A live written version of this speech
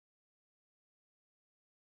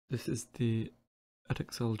This is the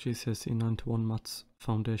EdExcel GCSE 9-1 Maths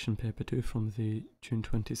Foundation Paper 2 from the June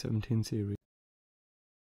 2017 series.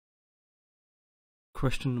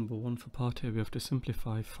 Question number 1 for part A, we have to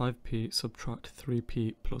simplify 5p subtract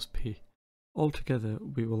 3p plus p. Altogether,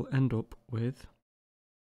 we will end up with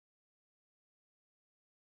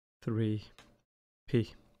 3p.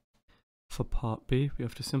 For part B, we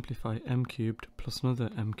have to simplify m cubed plus another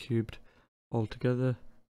m cubed. Altogether,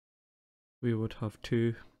 we would have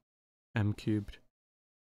 2m cubed.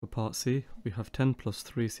 For part C, we have 10 plus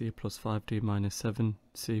 3c plus 5d minus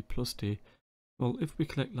 7c plus d. Well, if we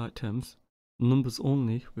collect like terms, numbers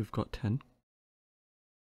only, we've got 10.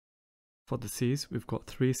 For the c's, we've got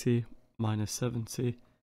 3c minus 7c,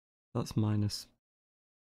 that's minus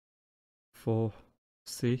 4c.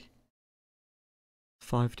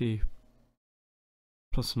 5d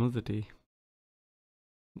plus another d,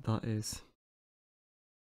 that is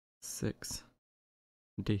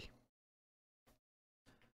 6d.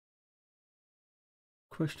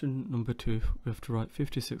 Question number 2, we have to write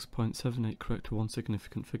 56.78 correct to one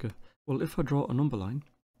significant figure. Well, if I draw a number line,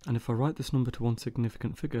 and if I write this number to one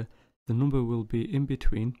significant figure, the number will be in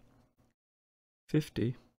between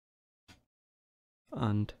 50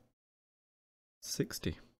 and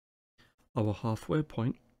 60. Our halfway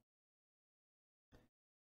point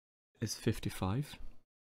is 55.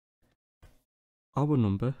 Our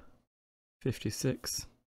number,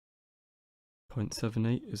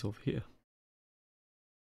 56.78, is over here.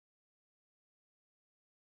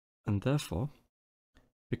 And therefore,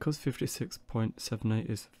 because 56.78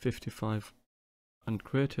 is 55 and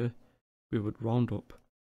greater, we would round up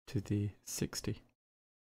to the 60.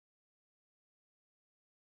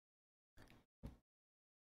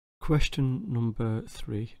 Question number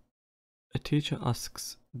 3. A teacher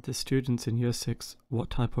asks the students in Year 6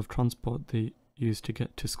 what type of transport they use to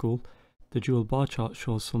get to school. The dual bar chart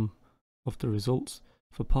shows some of the results.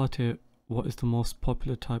 For part A, what is the most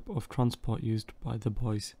popular type of transport used by the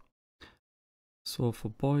boys? So for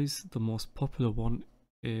boys, the most popular one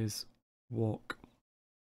is walk.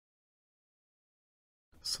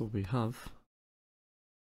 So we have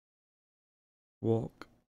walk.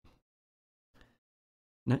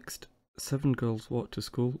 Next, 7 girls walk to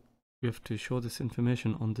school. We have to show this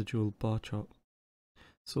information on the dual bar chart.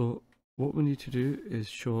 So what we need to do is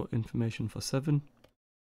show information for 7.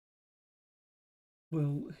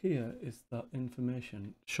 Well, here is that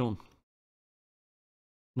information shown.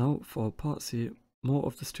 Now for part C, more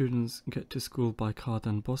of the students get to school by car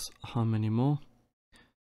than bus. How many more?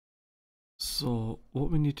 So what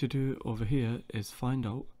we need to do over here is find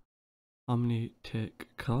out how many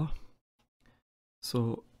take car.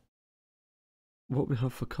 So what we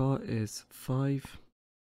have for car is 5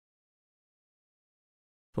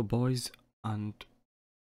 for boys, and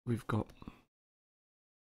we've got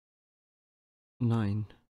 9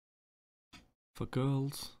 for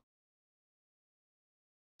girls.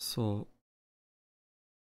 So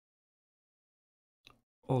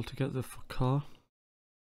altogether for car,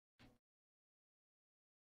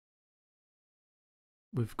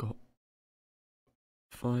 we've got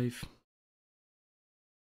 5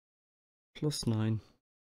 plus 9,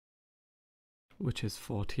 which is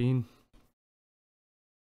 14.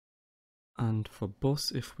 And for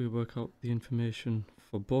bus, if we work out the information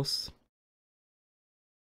for bus,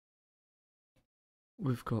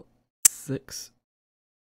 we've got 6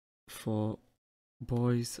 for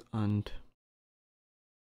boys and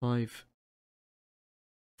 5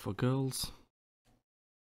 for girls.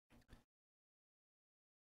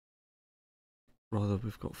 Rather,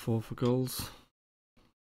 we've got 4 for girls.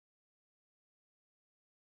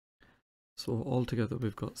 So altogether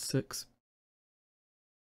we've got 6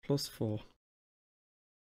 plus 4,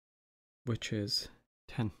 which is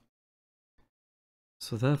 10.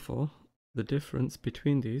 So therefore, the difference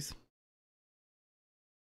between these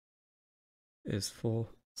is 4.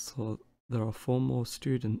 So there are 4 more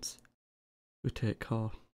students who take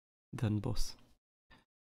car than bus.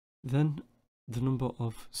 Then the number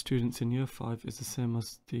of students in Year 5 is the same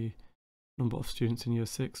as the number of students in Year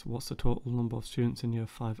 6. What's the total number of students in Year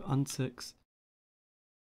 5 and 6?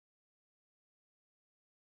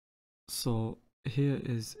 So here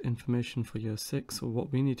is information for Year 6. So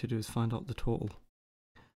what we need to do is find out the total.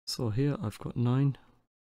 So here I've got 9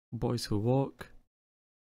 boys who walk,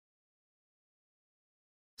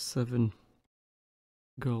 7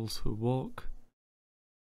 girls who walk.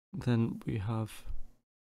 Then we have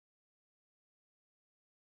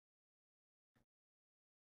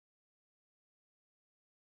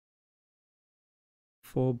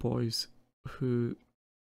 4 boys who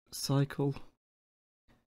cycle,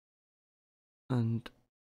 and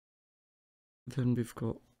then we've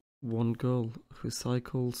got one girl who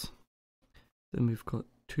cycles. Then we've got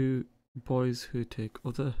 2 boys who take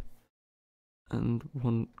other, and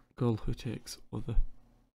 1 girl who takes other.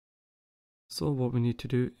 So what we need to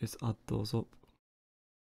do is add those up.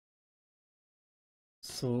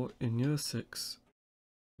 So in year 6,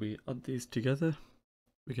 we add these together,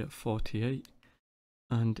 we get 48.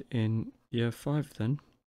 And in year 5 then,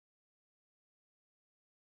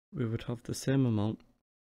 we would have the same amount,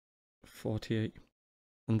 48.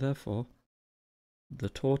 And therefore, the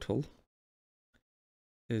total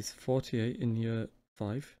is 48 in year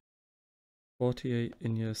 5, 48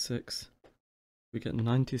 in year 6, we get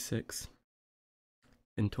 96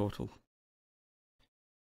 in total.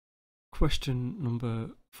 Question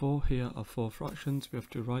number 4, here are 4 fractions. We have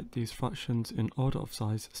to write these fractions in order of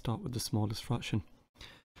size, start with the smallest fraction.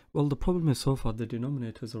 Well, the problem is so far the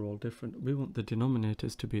denominators are all different. We want the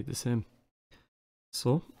denominators to be the same.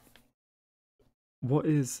 So, what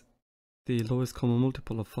is the lowest common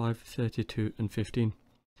multiple of 5, 32 and 15?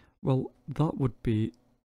 Well, that would be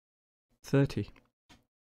 30.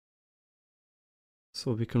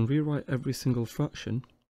 So we can rewrite every single fraction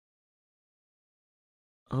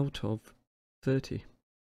out of 30,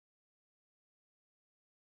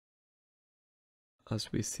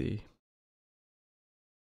 as we see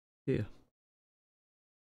here.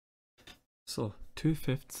 So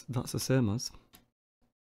 2/5, that's the same as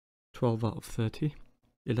 12 out of 30,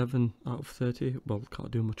 11 out of 30, well,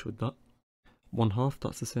 can't do much with that. 1/2,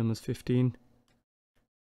 that's the same as 15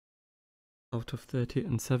 out of 30,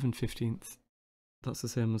 and 7/15, that's the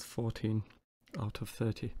same as 14 out of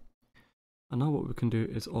 30. And now what we can do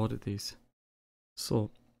is order these.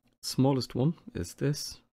 So smallest one is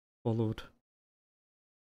this, followed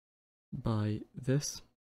by this,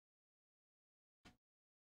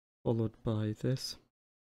 followed by this,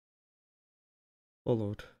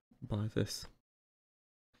 followed by this.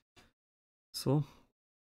 So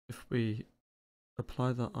if we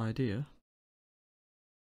apply that idea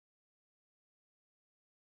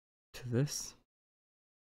to this,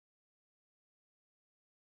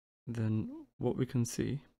 then what we can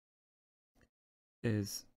see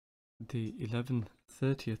is the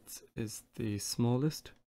 11/30 is the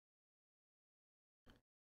smallest.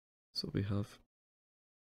 So we have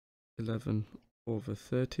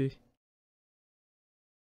 11/30,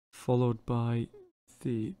 followed by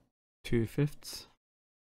the 2/5,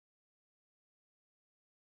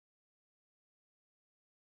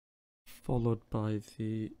 followed by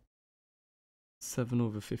the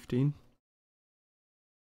 7/15,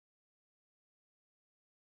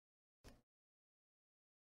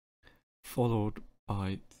 followed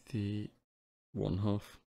by the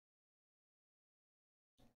 1/2.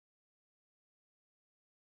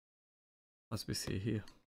 As we see here.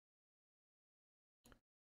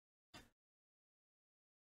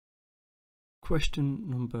 Question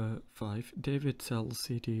number 5. David sells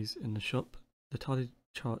CDs in the shop. The tally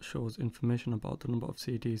chart shows information about the number of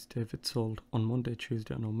CDs David sold on Monday,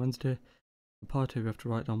 Tuesday and on Wednesday. For part A, we have to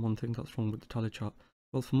write down one thing that's wrong with the tally chart.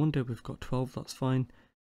 Well, for Monday we've got 12, that's fine.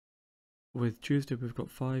 With Tuesday we've got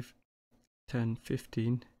 5, 10,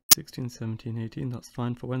 15, 16, 17, 18, that's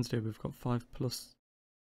fine. For Wednesday we've got 5 plus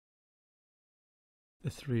the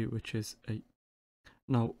 3, which is 8.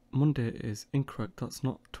 Now Monday is incorrect, that's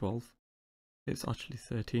not 12, it's actually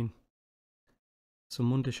 13. So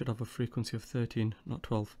Monday should have a frequency of 13, not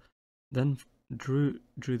 12. Then drew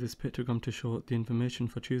this pictogram to show the information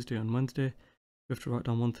for Tuesday and Wednesday. We have to write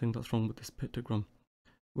down one thing that's wrong with this pictogram.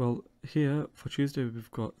 Well, here for Tuesday we've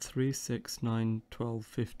got 3, 6, 9, 12,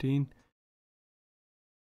 15.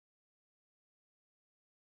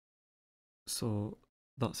 So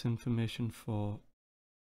that's information for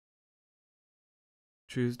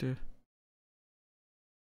Tuesday.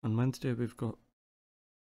 On Wednesday we've got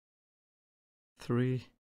 3,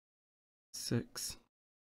 6,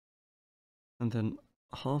 and then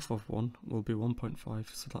half of 1 will be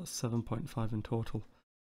 1.5, so that's 7.5 in total.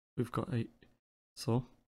 We've got 8, so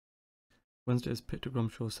Wednesday's pictogram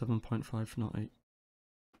shows 7.5, not 8.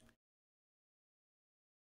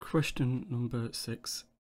 Question number 6.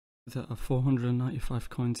 There are 495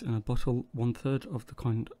 coins in a bottle. 1/3 of the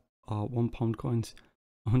coin are £1 coins.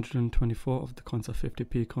 124 of the coins are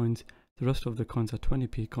 50p coins. The rest of the coins are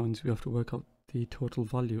 20p coins. We have to work out the total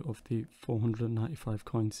value of the 495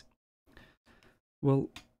 coins. Well,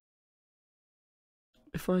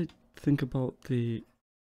 if I think about the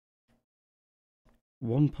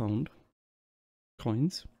 £1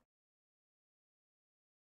 coins,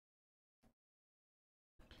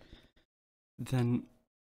 then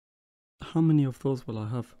how many of those will I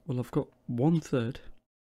have? Well, I've got 1/3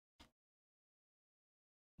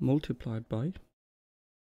 multiplied by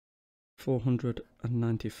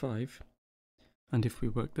 495, and if we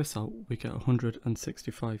work this out we get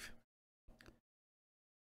 165.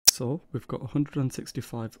 So we've got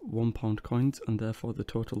 165 £1 coins, and therefore the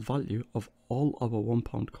total value of all our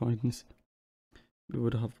 £1 coins, we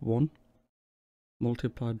would have 1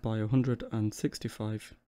 multiplied by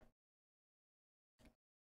 165.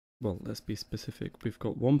 Well, let's be specific. We've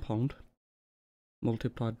got £1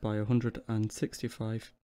 multiplied by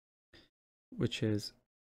 165, which is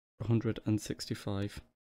 165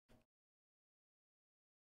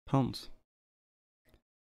 pounds.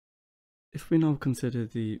 If we now consider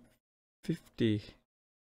the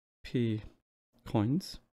 50p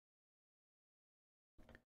coins,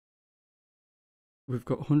 we've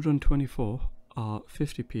got 124 are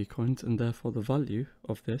 50p coins, and therefore the value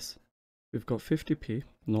of this, we've got 50p,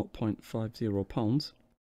 0.50 pounds,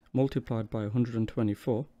 multiplied by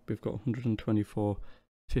 124, we've got 124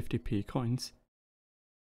 50p coins.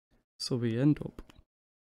 So we end up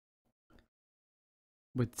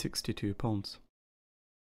with £62.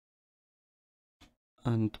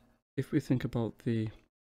 And if we think about the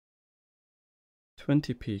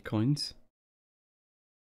 20p coins,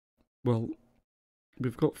 well,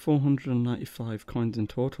 we've got 495 coins in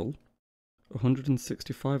total.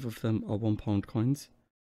 165 of them are £1 coins,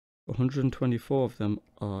 124 of them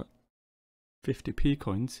are 50p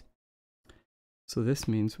coins. So this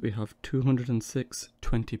means we have 206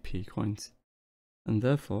 20p coins, and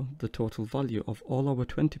therefore the total value of all our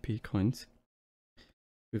 20p coins,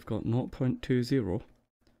 we've got 0.20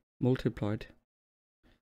 multiplied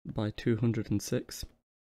by 206,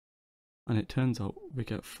 and it turns out we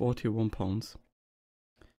get £41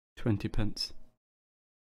 20p.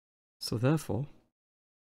 So therefore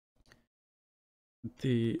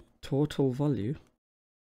the total value,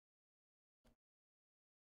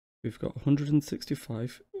 we've got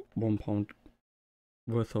 165 £1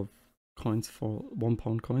 worth of coins for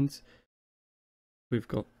 £1 coins. We've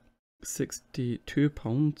got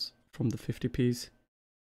 £62 from the 50p's,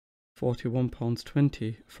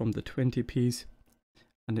 £41.20 from the 20p's,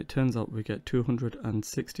 and it turns out we get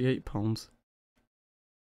 £268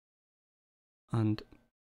 and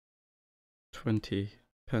 20p.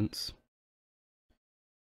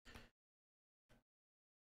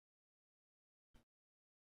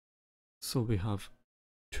 So we have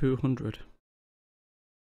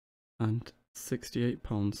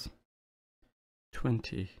 £268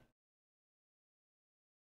 20p.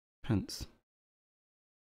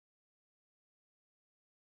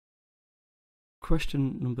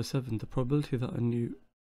 Question number 7. The probability that a new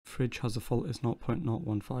fridge has a fault is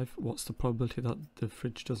 0.015. What's the probability that the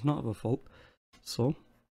fridge does not have a fault? So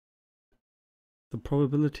the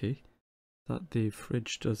probability that the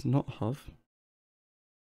fridge does not have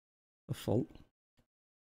a fault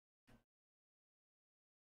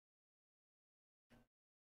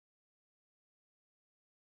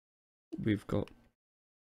we've got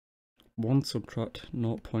 1 subtract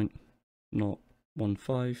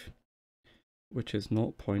 0.015, which is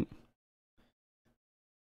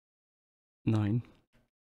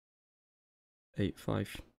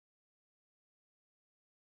 0.985.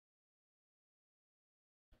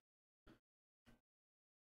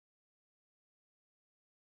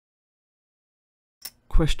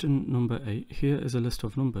 Question number 8. Here is a list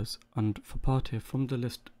of numbers, and for part A, from the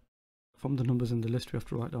numbers in the list, we have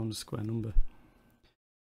to write down a square number.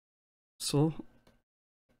 So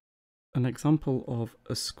an example of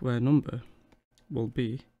a square number will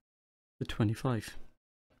be the 25.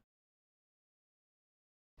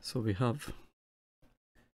 So we have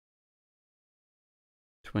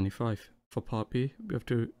 25. For part B, we have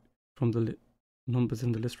to, from the numbers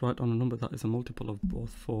in the list, write down a number that is a multiple of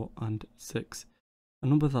both 4 and 6. A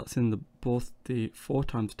number that's in both the 4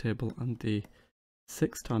 times table and the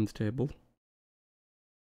 6 times table,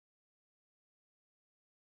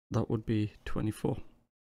 that would be 24.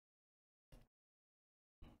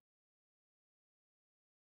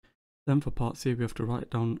 Then for part C, we have to write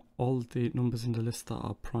down all the numbers in the list that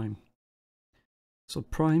are prime. So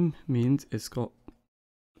prime means it's got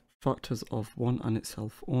factors of 1 and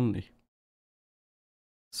itself only.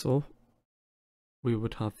 So we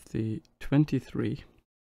would have the 23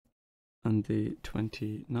 and the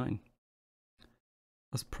 29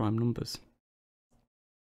 as prime numbers.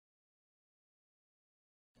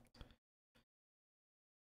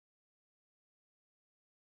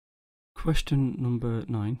 Question number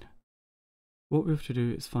 9. What we have to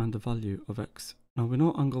do is find the value of x. Now we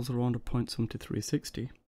know angles around a point sum to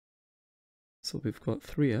 360. So we've got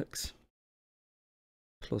 3x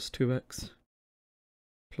plus 2x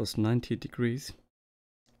plus 90 degrees.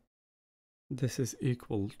 This is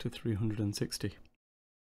equal to 360.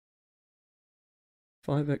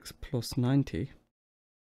 5x plus 90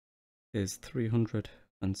 is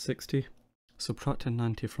 360. Subtracting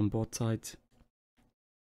 90 from both sides.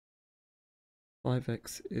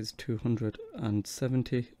 5x is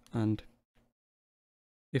 270, and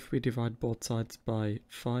if we divide both sides by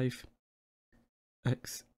 5,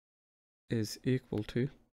 x is equal to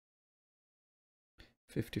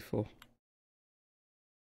 54.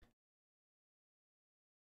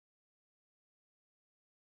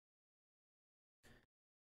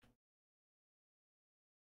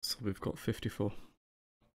 So we've got 54.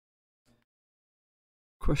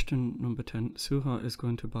 Question number 10. Suha is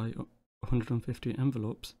going to buy 150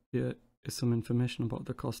 envelopes. Here is some information about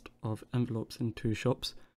the cost of envelopes in 2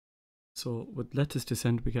 shops. So with letters to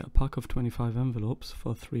send, we get a pack of 25 envelopes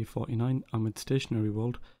for £3.49, and with Stationery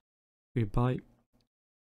World, we buy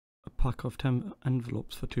a pack of 10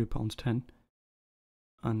 envelopes for £2.10,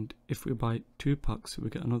 and if we buy 2 packs,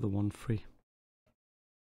 we get another one free.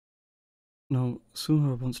 Now,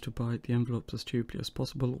 Suha wants to buy the envelopes as cheaply as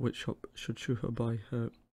possible. Which shop should Suha buy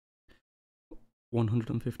her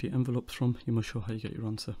 150 envelopes from? You must show how you get your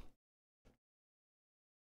answer.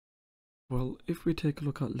 Well, if we take a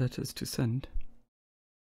look at letters to send,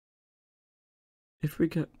 if we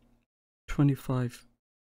get 25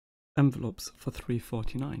 envelopes for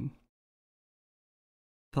 £3.49,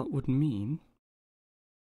 that would mean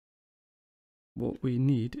what we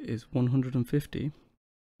need is 150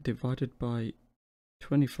 divided by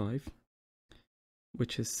 25,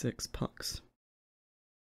 which is 6 packs.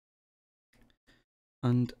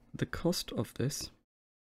 And the cost of this,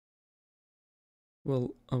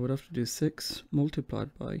 well, I would have to do 6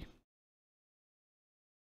 multiplied by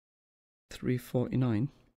 £3.49,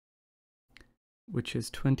 which is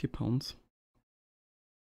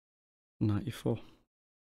 £20.94.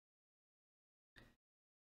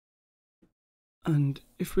 And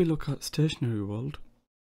if we look at Stationery World,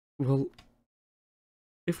 well,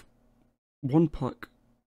 if 1 pack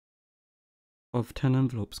of 10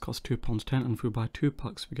 envelopes costs £2.10, and if we buy 2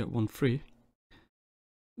 packs we get 1 free,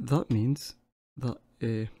 that means that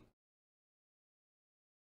a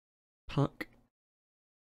pack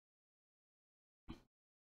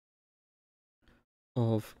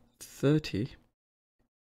of 30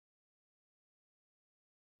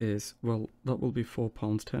 is, well, that will be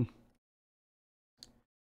 £4.10.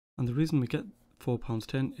 And the reason we get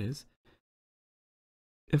 £4.10 is,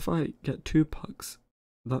 if I get 2 packs,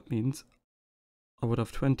 that means I would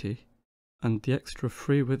have 20, and the extra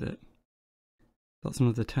free with it, that's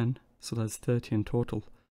another 10, so that's 30 in total.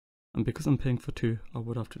 And because I'm paying for 2, I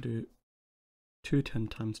would have to do 210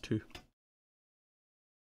 times 2.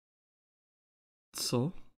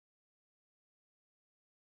 So,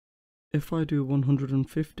 if I do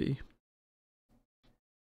 150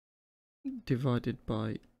 divided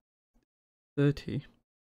by 30,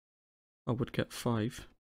 I would get 5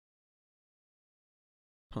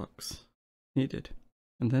 packs needed.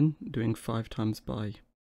 And then doing 5 times by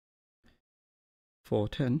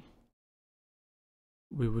 £4.10,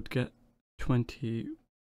 we would get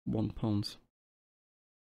 £21.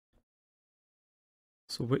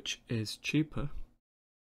 So which is cheaper?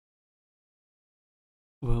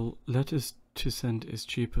 Well, letters to send is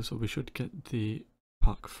cheaper, so we should get the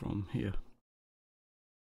pack from here.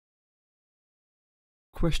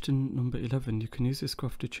 Question number 11. You can use this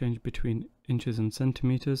graph to change between inches and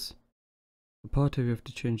centimeters. The part here we have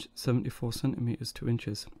to change 74 centimeters to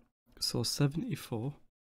inches. So 74,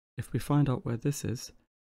 if we find out where this is,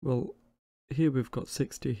 well, here we've got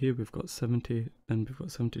 60, here we've got 70, then we've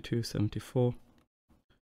got 72, 74.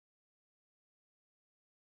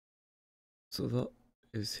 So that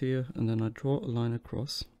is here, and then I draw a line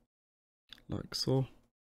across, like so,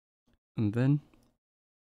 and then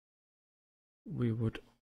we would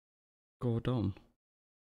go down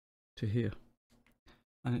to here,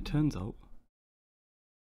 and it turns out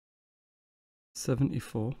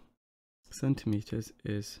 74 centimeters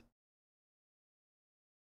is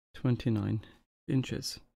 29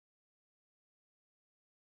 inches.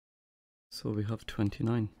 So we have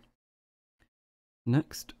 29.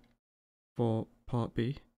 Next, for part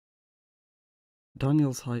B,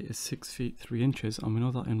 Daniel's height is 6 feet 3 inches, and we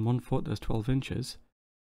know that in 1 foot there's 12 inches.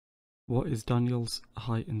 What is Daniel's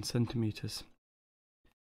height in centimeters?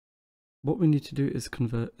 What we need to do is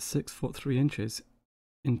convert 6 foot 3 inches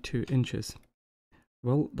into inches.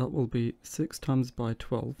 Well, that will be 6 times by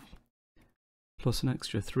 12 plus an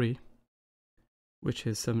extra 3, which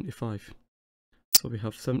is 75. So we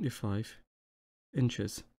have 75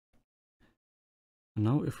 inches. And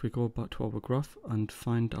now if we go back to our graph and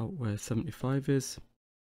find out where 75 is,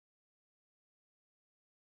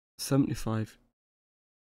 75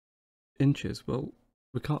 inches, well,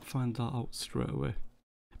 We can't find that out straight away.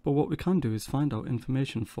 But what we can do is find out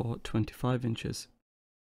information for 25 inches.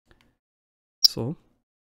 So,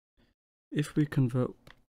 if we convert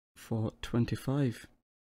for 25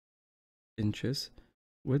 inches,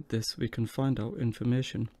 with this we can find out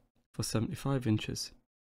information for 75 inches.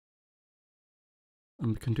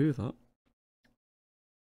 And we can do that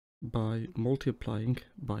by multiplying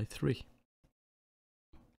by 3.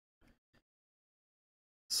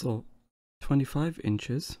 So 25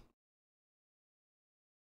 inches,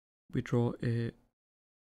 we draw a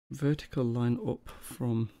vertical line up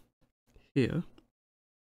from here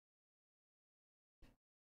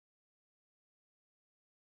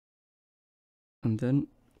and then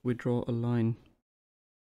we draw a line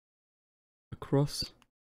across,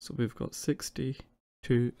 so we've got 60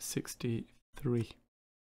 to 63.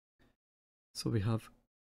 So we have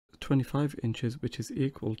 25 inches, which is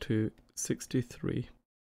equal to 63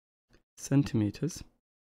 centimeters.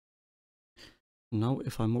 Now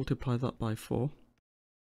if I multiply that by 4,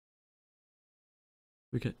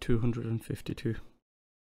 we get 252.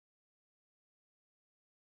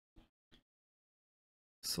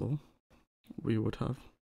 So we would have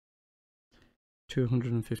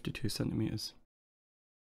 252 centimeters.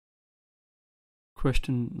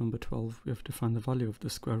 Question number 12, we have to find the value of the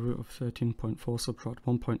square root of 13.4 subtract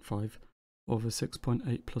 1.5 over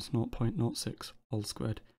 6.8 plus 0.06 all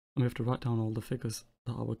squared. And we have to write down all the figures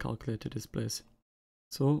that our calculator displays.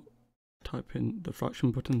 So type in the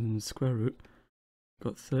fraction button in the square root.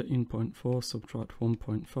 Got 13.4 subtract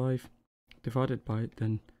 1.5 divided by,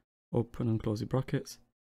 then open and close the brackets.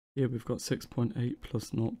 Here we've got 6.8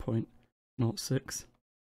 plus 0.06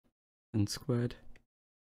 and squared.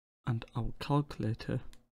 And our calculator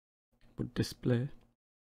would display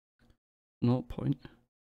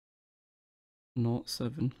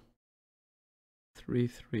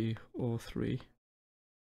 0.073303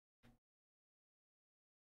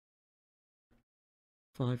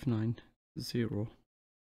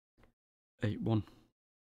 59081.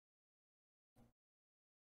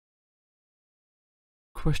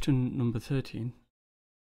 Question number 13.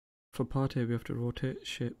 For part A, we have to rotate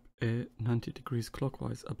shape A 90 degrees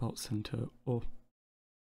clockwise about center O.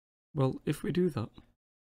 Well, if we do that,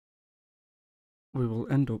 we will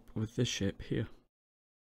end up with this shape here.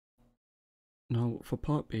 Now, for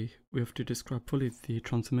part B, we have to describe fully the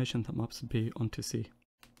transformation that maps B onto C.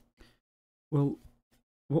 Well,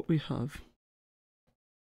 what we have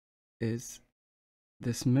is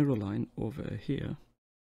this mirror line over here,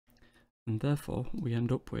 and therefore we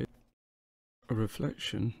end up with a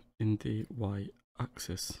reflection in the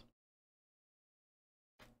y-axis.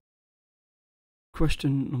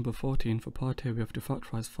 Question number 14, for part A we have to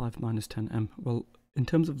factorize 5 minus 10m. Well, in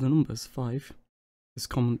terms of the numbers, 5 is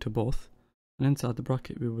common to both, and inside the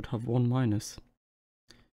bracket we would have 1 minus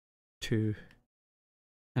 2m.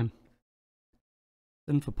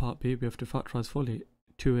 Then for part B we have to factorize fully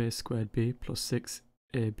 2a squared b plus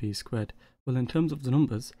 6ab squared. Well, in terms of the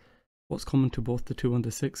numbers, what's common to both the 2 and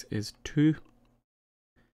the 6 is 2.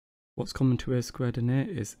 What's common to a squared and a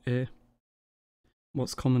is a.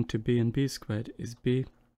 What's common to b and b squared is b.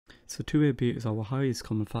 So 2ab is our highest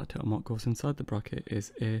common factor, and what goes inside the bracket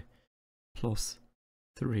is a plus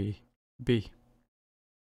 3b.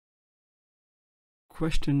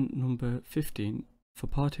 Question number 15. For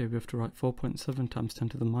part A we have to write 4.7 times 10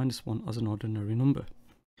 to the minus 1 as an ordinary number.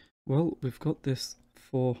 Well, we've got this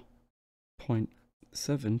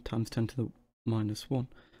 4.7 times 10 to the minus 1,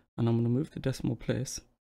 and I'm going to move the decimal place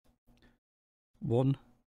 1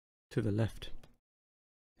 to the left,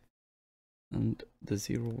 and the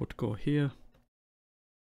 0 would go here,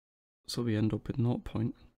 so we end up with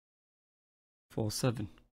 0.47.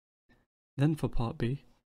 Then for part B,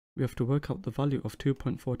 we have to work out the value of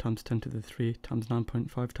 2.4 times 10 to the 3 times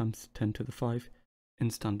 9.5 times 10 to the 5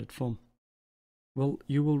 in standard form. Well,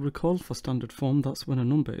 you will recall for standard form, that's when a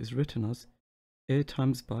number is written as a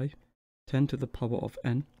times by 10 to the power of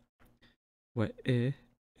n, where a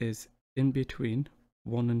is in between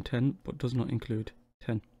 1 and 10 but does not include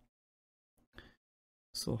 10.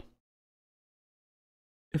 So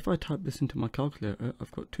if I type this into my calculator,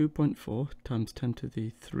 I've got 2.4 times 10 to the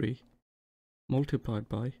 3 multiplied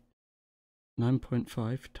by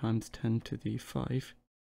 9.5 times 10 to the 5,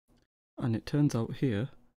 and it turns out here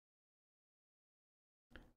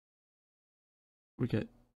we get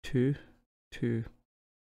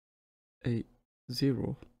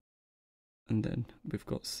 2280, and then we've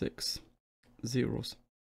got 6 zeros.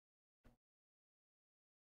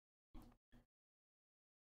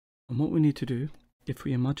 And what we need to do, if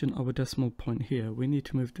we imagine our decimal point here, we need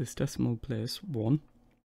to move this decimal place 1,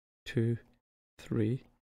 2, 3,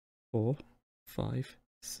 4, 5,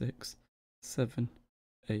 6, 7,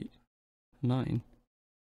 8, 9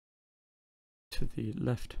 to the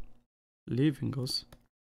left, leaving us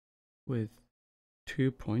with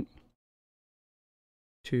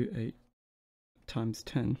 2.28 times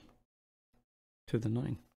 10 to the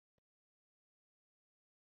 9.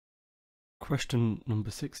 Question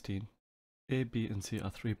number 16. A, B and C are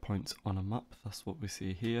 3 points on a map, that's what we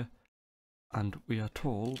see here, and we are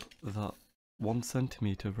told that 1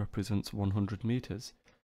 centimetre represents 100 metres,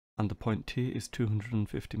 and the point T is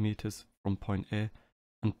 250 metres from point A,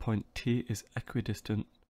 and point T is equidistant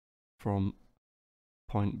from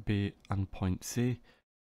point B and point C.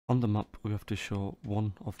 On the map we have to show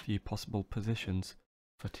one of the possible positions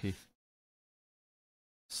for T.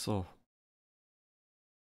 So,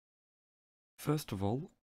 first of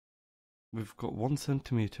all, we've got 1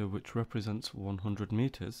 centimetre which represents 100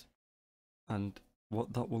 metres, and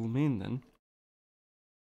what that will mean then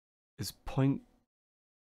is point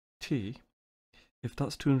T, if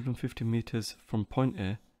that's 250 metres from point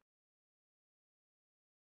A,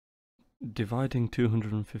 dividing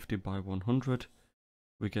 250 by 100,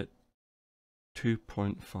 we get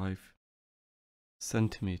 2.5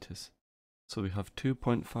 centimetres. So we have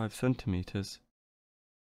 2.5 centimetres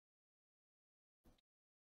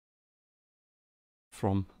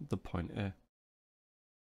from the point A.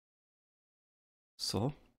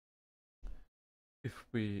 So, if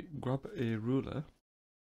we grab a ruler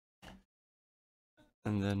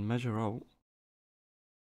and then measure out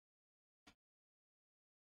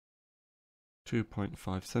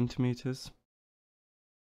 2.5 centimetres,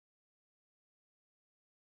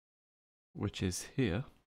 which is here,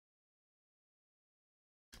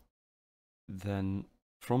 then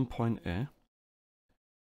from point A,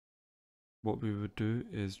 what we would do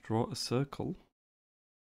is draw a circle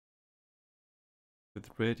with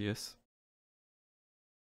radius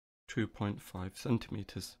 2.5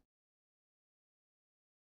 centimetres.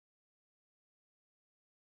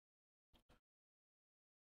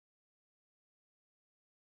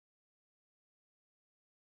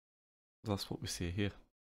 That's what we see here.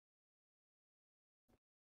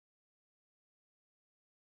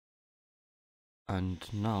 And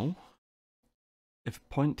now, if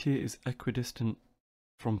point T is equidistant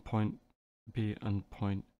from point B and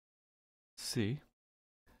point C,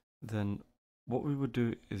 then what we would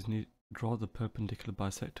do is draw the perpendicular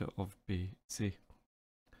bisector of BC.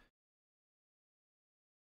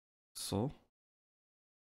 So,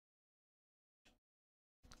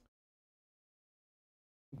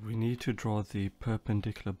 we need to draw the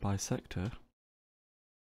perpendicular bisector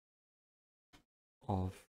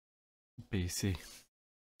of BC.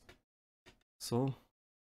 So,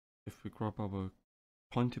 if we grab our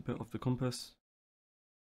pointy bit of the compass,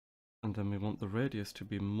 and then we want the radius to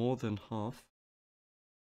be more than half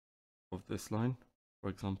of this line, for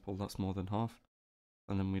example, that's more than half,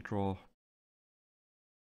 and then we draw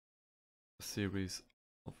a series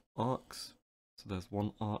of arcs. So there's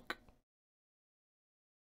one arc,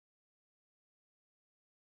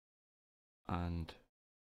 and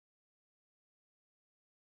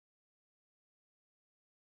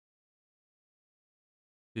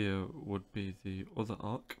here would be the other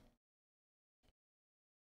arc.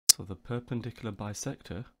 So the perpendicular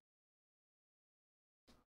bisector,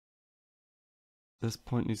 this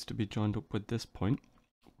point needs to be joined up with this point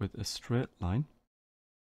with a straight line.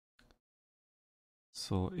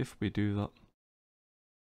 So if we do that,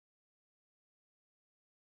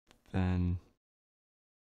 then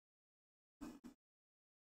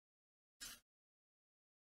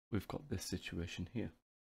we've got this situation here.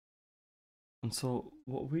 And so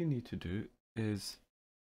what we need to do is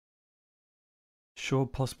show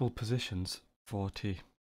possible positions for T.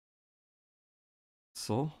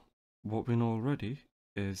 So what we know already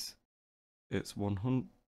is it's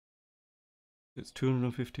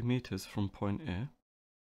 250 meters from point A.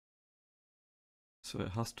 So it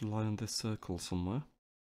has to lie on this circle somewhere,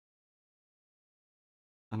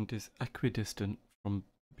 and is equidistant from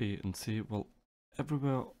B and C. Well,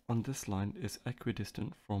 everywhere on this line is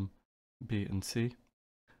equidistant from B and C.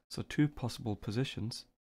 So two possible positions.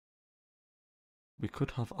 We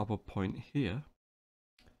could have our point here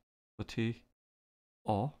for T,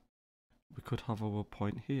 or we could have our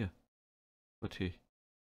point here for T.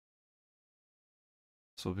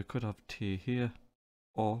 So we could have T here,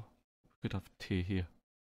 or we could have T here.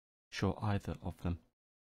 Show either of them.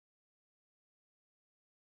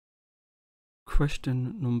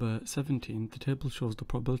 Question number 17. The table shows the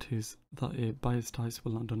probabilities that a biased dice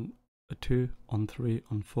will land on a 2, on 3,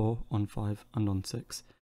 on 4, on 5 and on 6.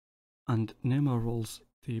 And name our rolls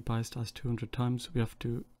the biased dice 200 times. We have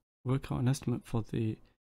to work out an estimate for the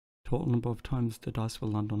total number of times the dice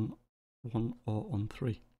will land on 1 or on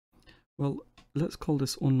 3. Well, let's call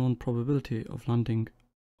this unknown probability of landing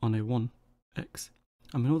on a 1 x,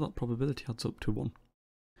 and we know that probability adds up to 1.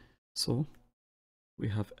 So we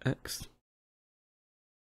have x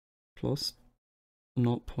plus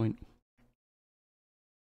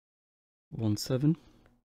 0.17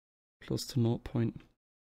 plus to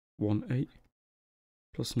 0.18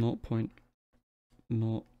 plus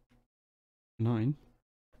 0.09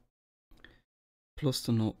 plus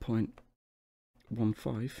to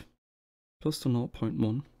 0.15 plus to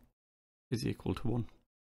 0.1 is equal to 1.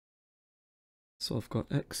 So I've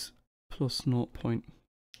got x plus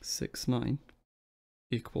 0.69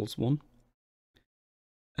 equals 1.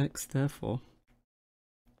 X therefore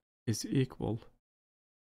is equal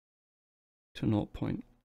to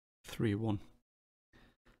 0.31.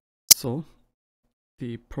 So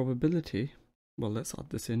the probability, well, let's add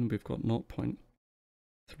this in, we've got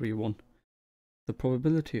 0.31. The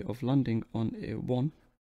probability of landing on a 1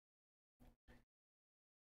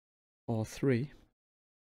 or 3,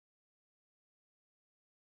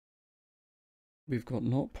 we've got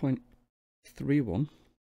 0.31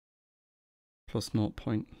 plus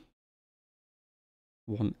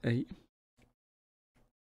 0.18,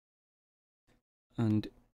 and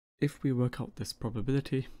if we work out this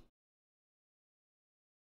probability,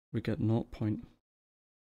 we get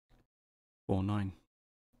 0.49.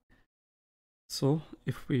 So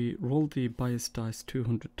if we roll the biased dice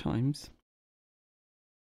 200 times,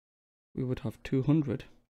 we would have 200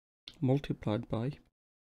 multiplied by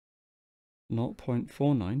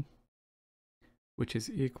 0.49, which is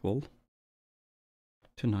equal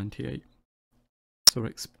to 98. So we're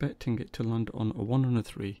expecting it to land on a 1 and a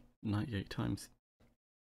 3 98 times.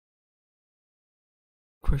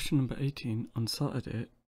 Question number 18. On Saturday,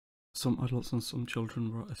 some adults and some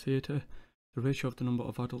children were at a theatre. The ratio of the number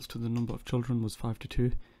of adults to the number of children was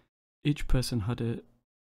 5:2. Each person had a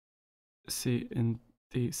seat in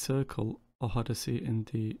the circle or had a seat in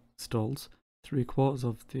the stalls. 3/4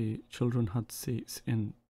 of the children had seats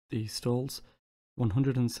in the stalls.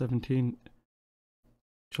 117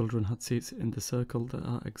 children had seats in the circle. There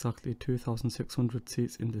are exactly 2,600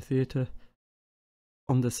 seats in the theatre.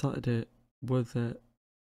 On the Saturday, were there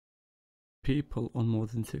people on more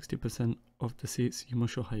than 60% of the seats? You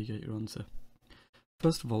must show how you get your answer.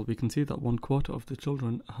 First of all, we can see that 1/4 of the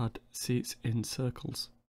children had seats in circles.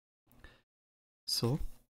 So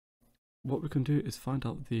what we can do is find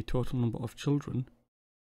out the total number of children.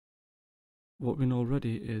 What we know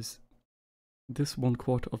already is this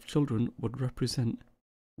 1/4 of children would represent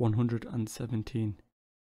 117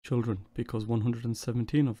 children, because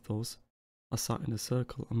 117 of those are sat in a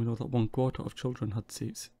circle, and we know that 1/4 of children had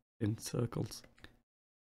seats in circles.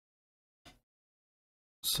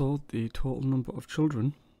 So the total number of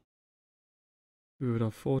children, we would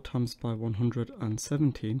have 4 times by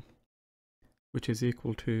 117, which is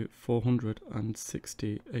equal to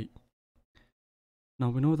 468.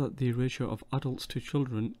 Now we know that the ratio of adults to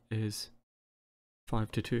children is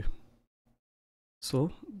 5:2.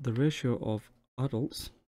 So the ratio of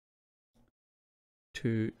adults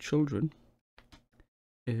to children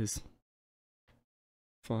is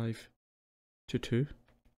 5:2,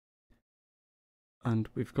 and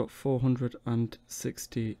we've got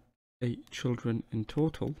 468 children in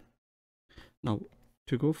total. Now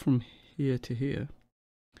to go from here to here,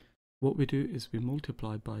 what we do is we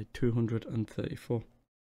multiply by 234.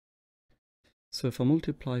 So if I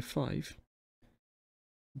multiply 5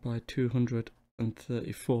 by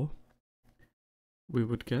 234, we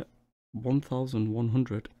would get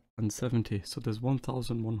 1,170. So there's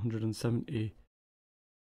 1,170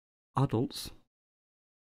 adults,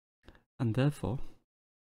 and therefore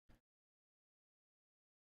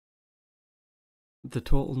the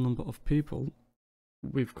total number of people,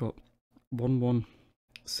 we've got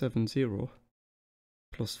 1170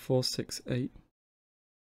 plus 468,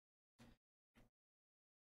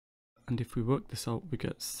 and if we work this out we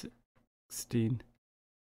get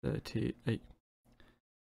 1638.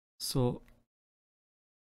 So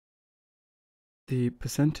the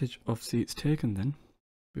percentage of seats taken then,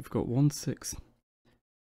 we've got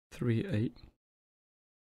 1638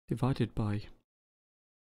 divided by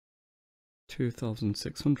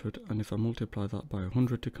 2,600, and if I multiply that by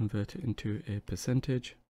 100 to convert it into a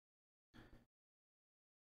percentage,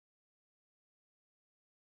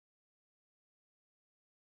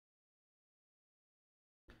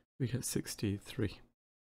 we get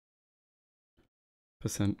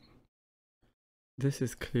 63%. This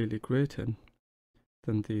is clearly greater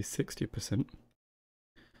than the 60%,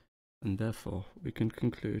 and therefore we can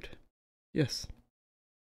conclude yes.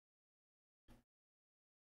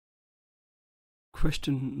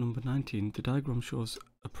 Question number 19. The diagram shows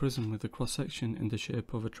a prism with a cross-section in the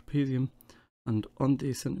shape of a trapezium, and on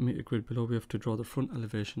the centimetre grid below we have to draw the front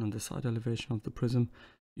elevation and the side elevation of the prism.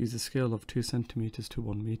 Use a scale of 2 centimetres to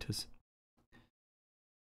 1 metres.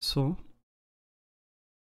 So,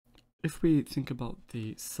 if we think about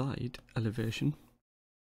the side elevation,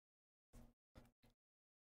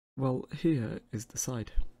 well, here is the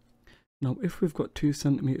side. Now, if we've got 2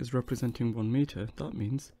 centimetres representing 1 metre, that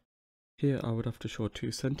means here I would have to show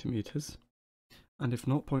 2 centimetres, and if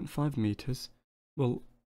 0.5 metres, well,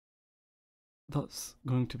 that's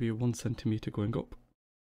going to be 1 centimetre going up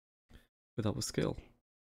with our scale.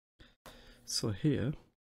 So here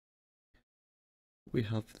we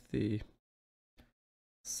have the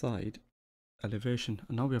side elevation,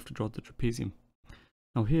 and now we have to draw the trapezium.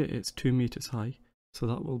 Now here it's 2 meters high, so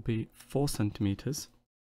that will be 4 centimeters.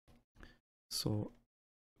 So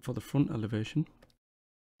for the front elevation,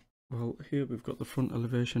 well, here we've got the front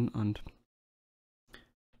elevation, and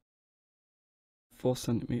 4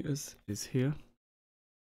 centimeters is here.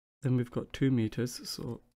 Then we've got 2 meters,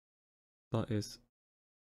 so that is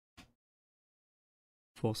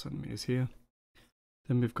 4 centimeters here.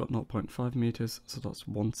 Then we've got 0.5 meters, so that's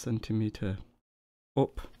 1 centimeter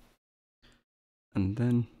up. And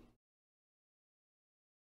then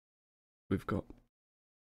we've got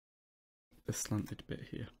the slanted bit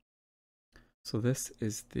here. So this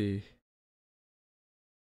is the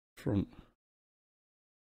front.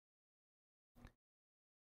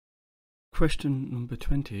 Question number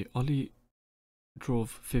 20. Ollie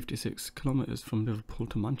drove 56 kilometers from Liverpool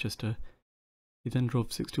to Manchester. He then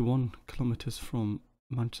drove 61 kilometers from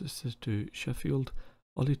Manchester to Sheffield.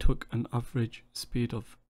 Ollie took an average speed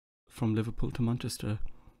from Liverpool to Manchester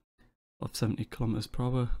of 70 kilometers per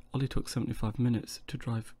hour. Ollie took 75 minutes to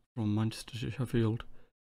drive from Manchester to Sheffield.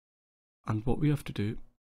 And what we have to do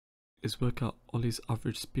is work out Ollie's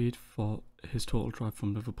average speed for his total drive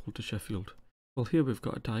from Liverpool to Sheffield. Well, here we've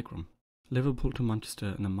got a diagram. Liverpool to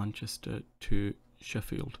Manchester and then Manchester to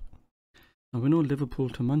Sheffield. Now we know Liverpool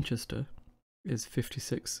to Manchester is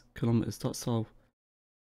 56 kilometers. That's how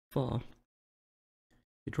far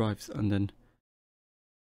he drives. And then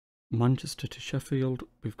Manchester to Sheffield,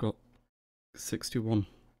 we've got 61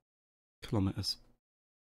 kilometers.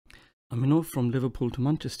 And we know from Liverpool to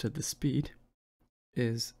Manchester the speed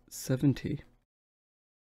is 70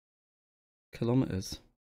 kilometers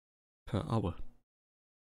per hour.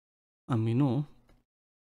 And we know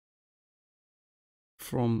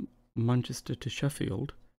from Manchester to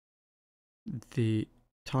Sheffield the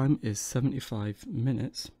time is 75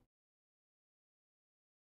 minutes.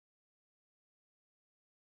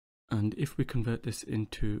 And if we convert this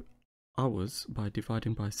into hours by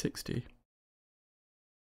dividing by 60,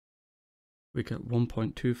 we get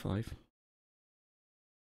 1.25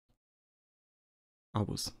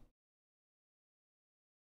 hours.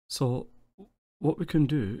 So what we can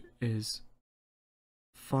do is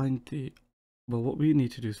find what we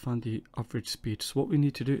need to do is find the average speed. So what we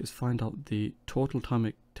need to do is find out the total time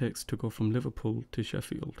it takes to go from Liverpool to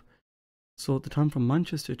Sheffield. So the time from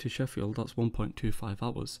Manchester to Sheffield, that's 1.25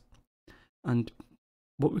 hours. And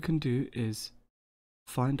what we can do is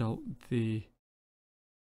find out the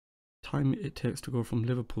time it takes to go from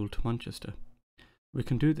Liverpool to Manchester. We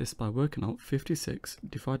can do this by working out 56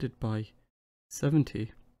 divided by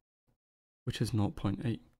 70, which is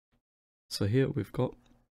 0.8. So here we've got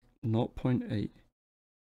 0.8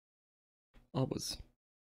 hours.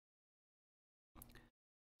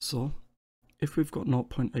 So if we've got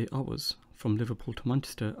 0.8 hours from Liverpool to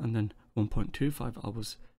Manchester and then 1.25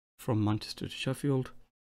 hours from Manchester to Sheffield,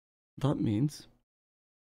 that means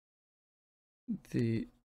the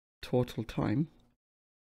total time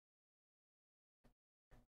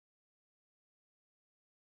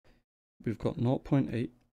we've got 0.8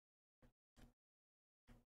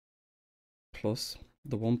 plus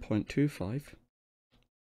the 1.25,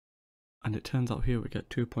 and it turns out here we get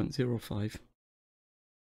 2.05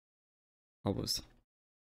 hours.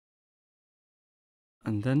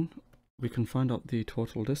 And then we can find out the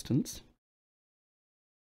total distance.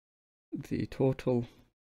 The total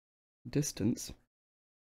distance,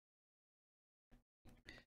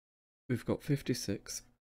 we've got 56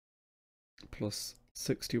 plus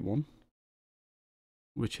 61,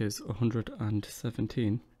 which is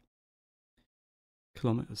 117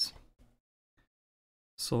 kilometers.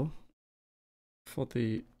 So for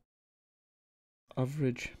the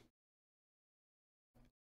average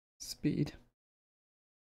speed,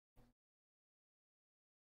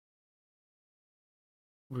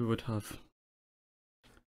 we would have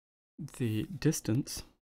the distance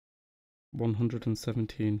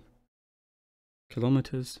 117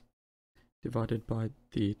 kilometers divided by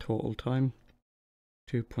the total time,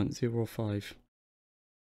 2.05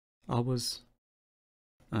 hours.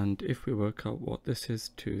 And if we work out what this is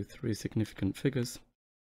to three significant figures,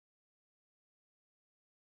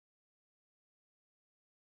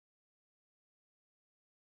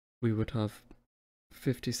 we would have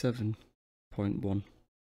 57.1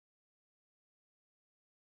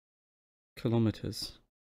 kilometers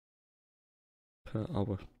per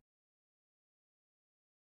hour.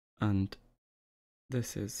 And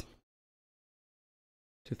this is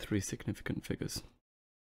to three significant figures.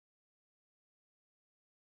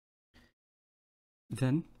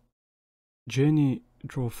 Then, Janie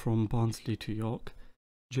drove from Barnsley to York.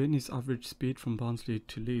 Janie's average speed from Barnsley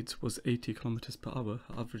to Leeds was 80 kilometers per hour.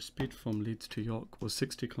 Her average speed from Leeds to York was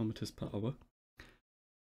 60 kilometers per hour.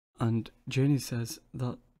 And Janie says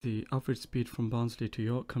that the average speed from Barnsley to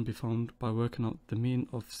York can be found by working out the mean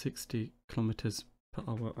of 60 kilometers per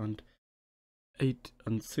hour and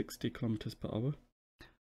 60 kilometers per hour.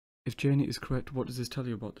 If Janie is correct, what does this tell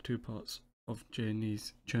you about the two parts of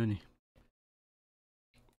Janie's journey?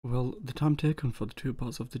 Well, the time taken for the two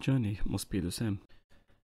parts of the journey must be the same.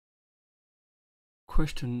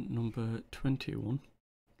 Question number 21.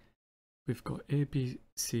 We've got A, B,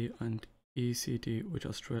 C and E, C, D, which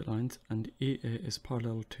are straight lines, and EA is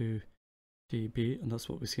parallel to DB, and that's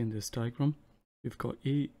what we see in this diagram. We've got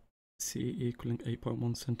EC equaling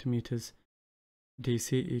 8.1 centimeters,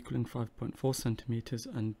 DC equaling 5.4 centimeters,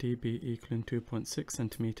 and DB equaling 2.6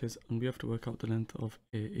 centimeters, and we have to work out the length of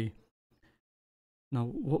AE. Now,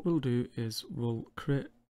 what we'll do is we'll create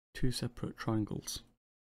two separate triangles.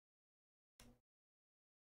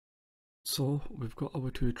 So we've got our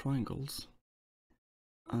two triangles,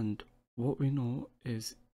 and what we know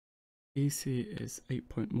is EC is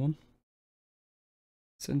 8.1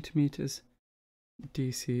 centimeters,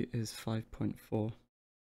 DC is 5.4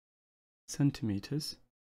 centimeters,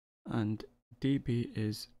 and DB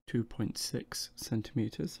is 2.6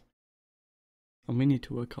 centimeters. And we need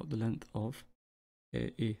to work out the length of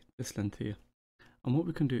AE, this length here. And what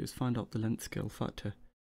we can do is find out the length scale factor.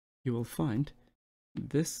 You will find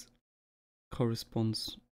this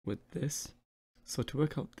corresponds with this. So to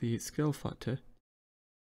work out the scale factor,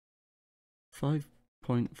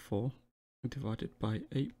 5.4 divided by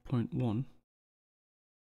 8.1,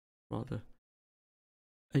 rather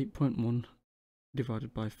 8.1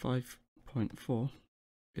 divided by 5.4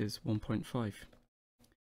 is 1.5.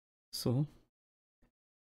 So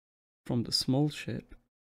from the small shape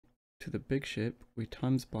to the big shape, we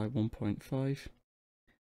times by 1.5.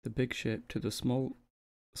 The big shape to the small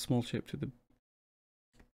shape to the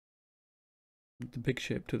big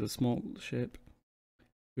shape to the small shape,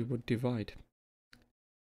 we would divide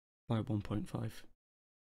by 1.5.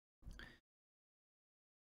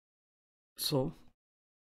 So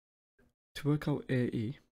to work out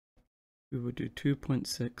AE, we would do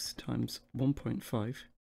 2.6 times 1.5,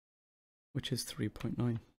 which is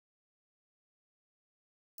 3.9.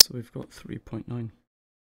 So we've got 3.9.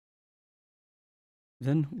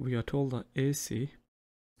 Then we are told that AC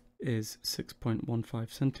is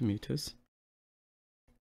 6.15 centimeters.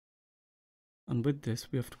 And with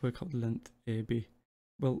this, we have to work out the length AB.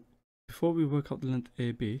 Well, before we work out the length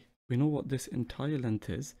AB, we know what this entire length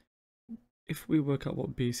is. If we work out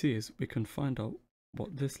what BC is, we can find out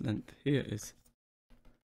what this length here is.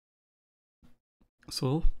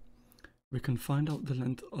 So we can find out the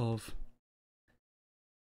length of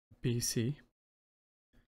BC.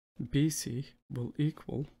 BC will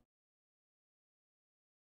equal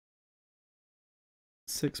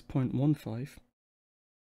 6.15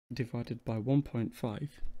 divided by 1.5,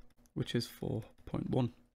 which is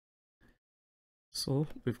 4.1. So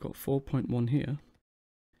we've got 4.1 here.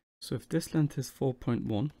 So if this length is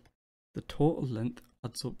 4.1, the total length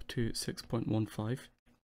adds up to 6.15.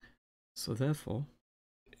 So therefore,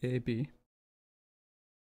 AB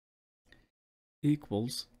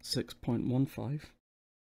equals 6.15,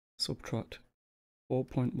 subtract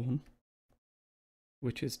 4.1,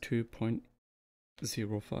 which is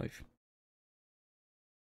 2.05.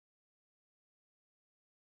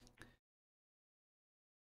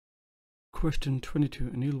 Question 22.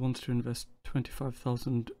 Anil wants to invest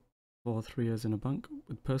 25,000 for 3 years in a bank.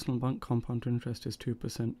 With personal bank, compound interest is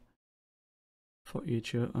 2% for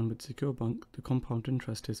each year, and with secure bank, the compound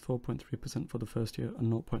interest is 4.3% for the first year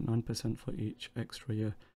and 0.9% for each extra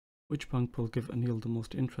year. Which bank will give Anil the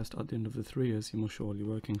most interest at the end of the 3 years he must surely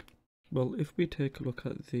working? Well, if we take a look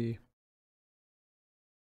at the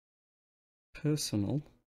personal,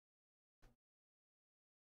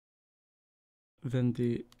 then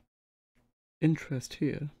the interest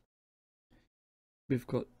here, we've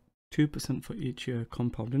got 2% for each year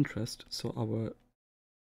compound interest, so our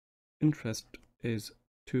interest is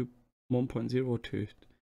 1.02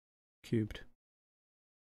 cubed.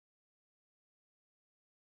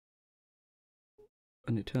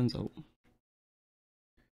 And it turns out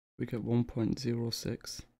we get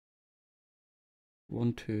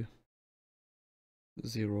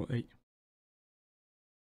 1.061208.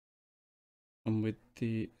 And with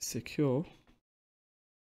the secure,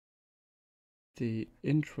 the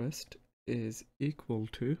interest is equal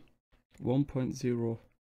to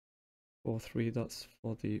 1.043, that's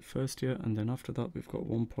for the first year, and then after that we've got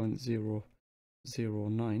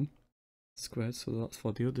 1.009 squared, so that's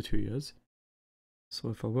for the other 2 years. So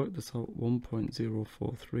if I work this out,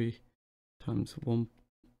 1.043 times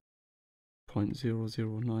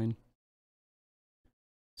 1.009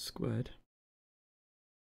 squared,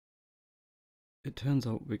 it turns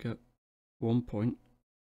out we get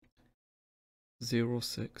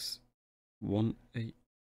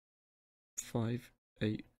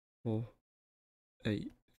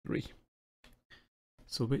 1.061858483.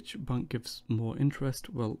 So which bank gives more interest?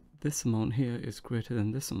 Well, this amount here is greater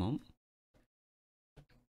than this amount,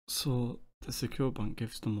 so the secure bank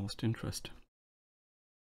gives the most interest.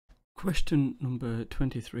 Question number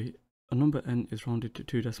 23. A number n is rounded to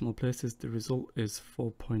 2 decimal places. The result is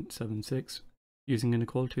 4.76. Using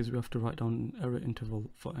inequalities, we have to write down an error interval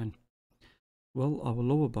for n. Well, our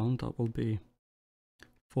lower bound, that will be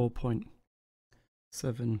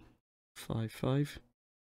 4.755,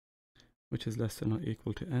 which is less than or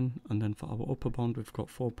equal to n, and then for our upper bound we've got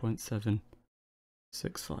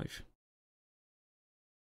 4.765.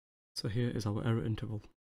 So here is our error interval.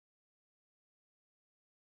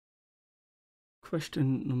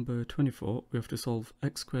 Question number 24, we have to solve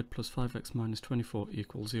x squared plus 5x minus 24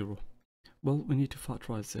 equals 0. Well, we need to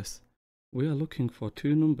factorize this. We are looking for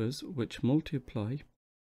two numbers which multiply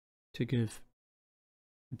to give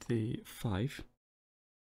the 5,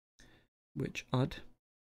 which add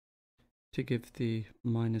to give the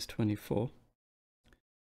minus 24.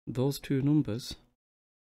 Those two numbers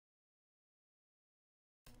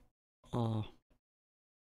are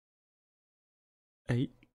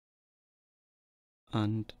 8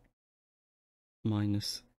 and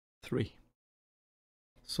minus 3.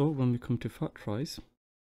 So when we come to factorize,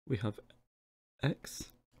 we have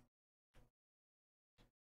x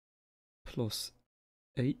plus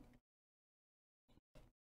 8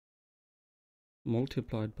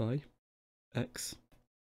 multiplied by x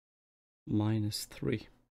minus 3,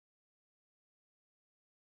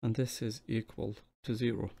 and this is equal to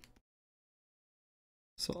 0.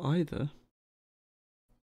 So either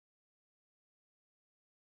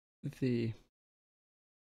the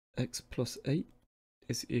x plus 8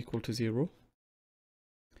 is equal to 0,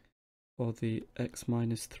 or the x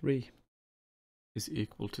minus 3 is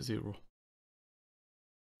equal to 0.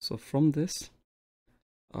 So from this,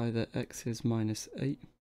 either x is minus 8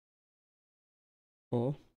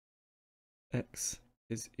 or x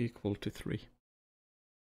is equal to 3.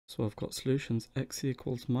 So I've got solutions x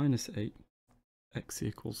equals minus 8, x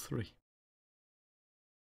equals 3.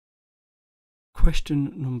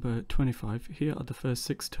 Question number 25. Here are the first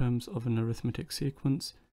 6 terms of an arithmetic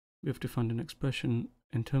sequence. We have to find an expression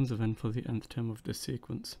in terms of n for the nth term of this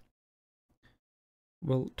sequence.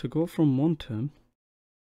 Well, to go from one term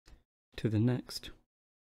to the next,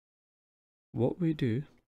 what we do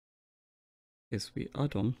is we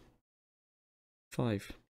add on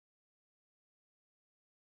 5.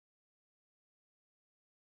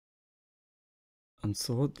 And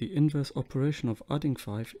so the inverse operation of adding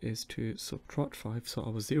 5 is to subtract 5. So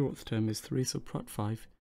our 0th term is 3 subtract 5,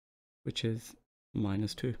 which is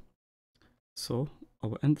minus 2. So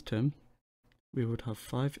our nth term, we would have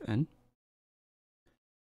 5n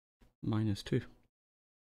minus 2.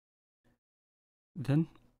 Then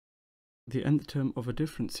the nth term of a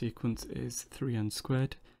different sequence is 3n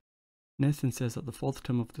squared. Nathan says that the 4th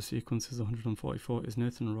term of the sequence is 144. Is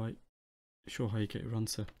Nathan right? Show how you get your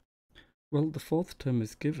answer. Well, the 4th term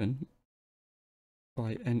is given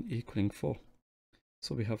by n equaling 4.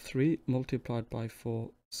 So we have 3 multiplied by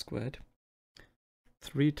 4 squared.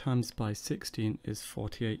 3 times by 16 is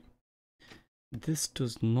 48. This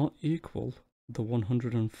does not equal the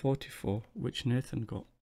 144 which Nathan got.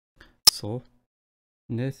 So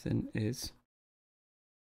Nathan is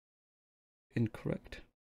incorrect.